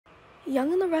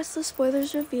Young and the Restless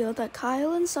spoilers reveal that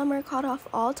Kyle and Summer cut off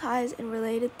all ties and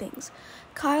related things.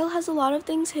 Kyle has a lot of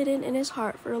things hidden in his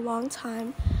heart for a long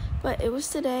time, but it was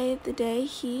today, the day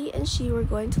he and she were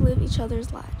going to live each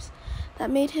other's lives,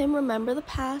 that made him remember the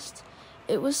past.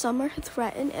 It was Summer who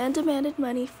threatened and demanded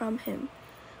money from him,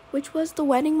 which was the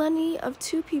wedding money of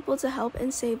two people to help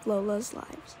and save Lola's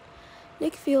lives.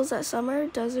 Nick feels that Summer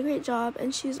does a great job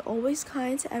and she's always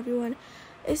kind to everyone.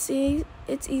 It's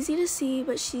easy to see,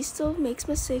 but she still makes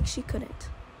mistakes she couldn't.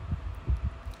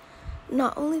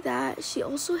 Not only that, she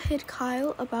also hid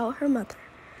Kyle about her mother.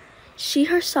 She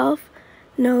herself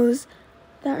knows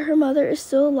that her mother is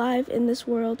still alive in this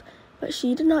world, but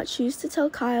she did not choose to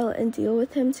tell Kyle and deal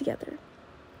with him together,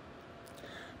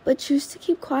 but choose to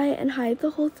keep quiet and hide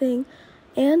the whole thing,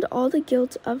 and all the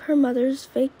guilt of her mother's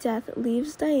fake death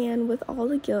leaves Diane with all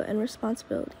the guilt and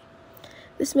responsibility.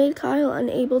 This made Kyle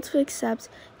unable to accept.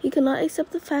 He could not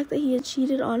accept the fact that he had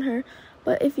cheated on her,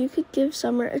 but if you could give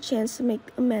Summer a chance to make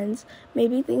amends,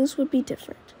 maybe things would be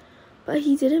different. But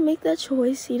he didn't make that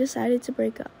choice. He decided to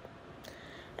break up.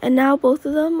 And now both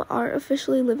of them are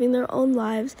officially living their own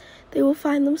lives. They will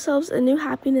find themselves a new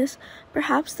happiness.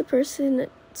 Perhaps the person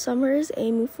Summer is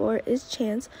aiming for is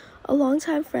Chance, a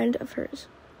longtime friend of hers.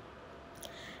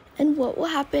 And what will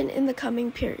happen in the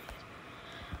coming period?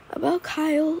 About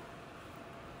Kyle,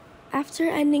 after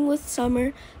ending with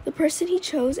Summer, the person he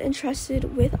chose and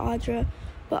trusted with Audra,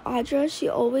 but Audra, she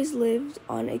always lived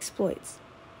on exploits.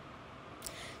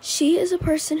 She is a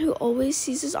person who always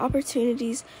seizes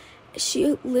opportunities.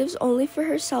 She lives only for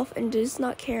herself and does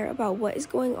not care about what is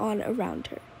going on around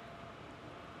her.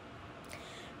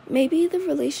 Maybe the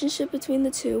relationship between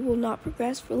the two will not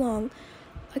progress for long.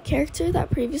 A character that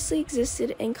previously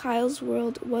existed in Kyle's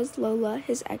world was Lola,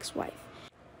 his ex-wife.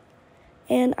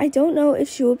 And I don't know if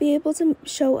she will be able to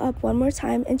show up one more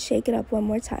time and shake it up one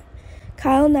more time.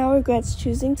 Kyle now regrets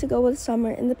choosing to go with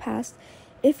Summer in the past.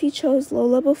 If he chose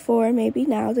Lola before, maybe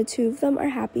now the two of them are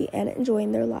happy and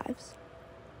enjoying their lives.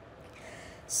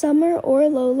 Summer or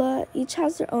Lola each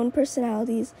has their own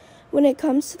personalities. When it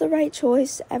comes to the right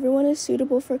choice, everyone is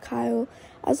suitable for Kyle,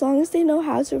 as long as they know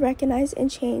how to recognize and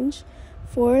change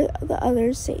for the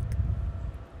other's sake.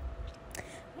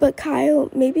 But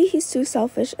Kyle, maybe he's too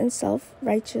selfish and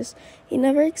self-righteous. He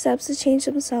never accepts to change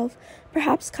himself.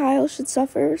 Perhaps Kyle should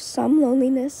suffer some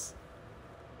loneliness.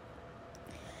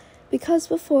 Because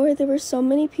before, there were so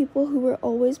many people who were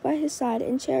always by his side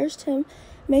and cherished him,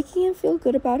 making him feel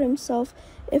good about himself.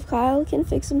 If Kyle can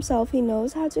fix himself, he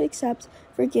knows how to accept,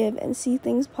 forgive, and see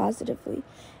things positively.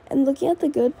 And looking at the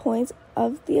good points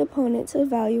of the opponent to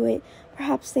evaluate,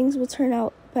 perhaps things will turn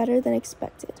out better than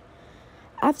expected.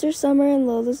 After Summer and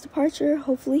Lola's departure,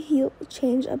 hopefully he'll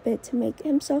change a bit to make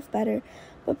himself better,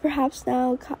 but perhaps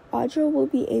now Audra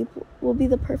will be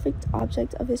the perfect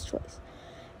object of his choice.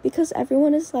 Because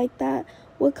everyone is like that,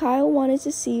 what Kyle wanted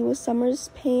to see was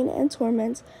Summer's pain and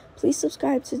torment. Please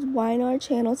subscribe to YNR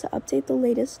channel to update the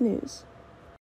latest news.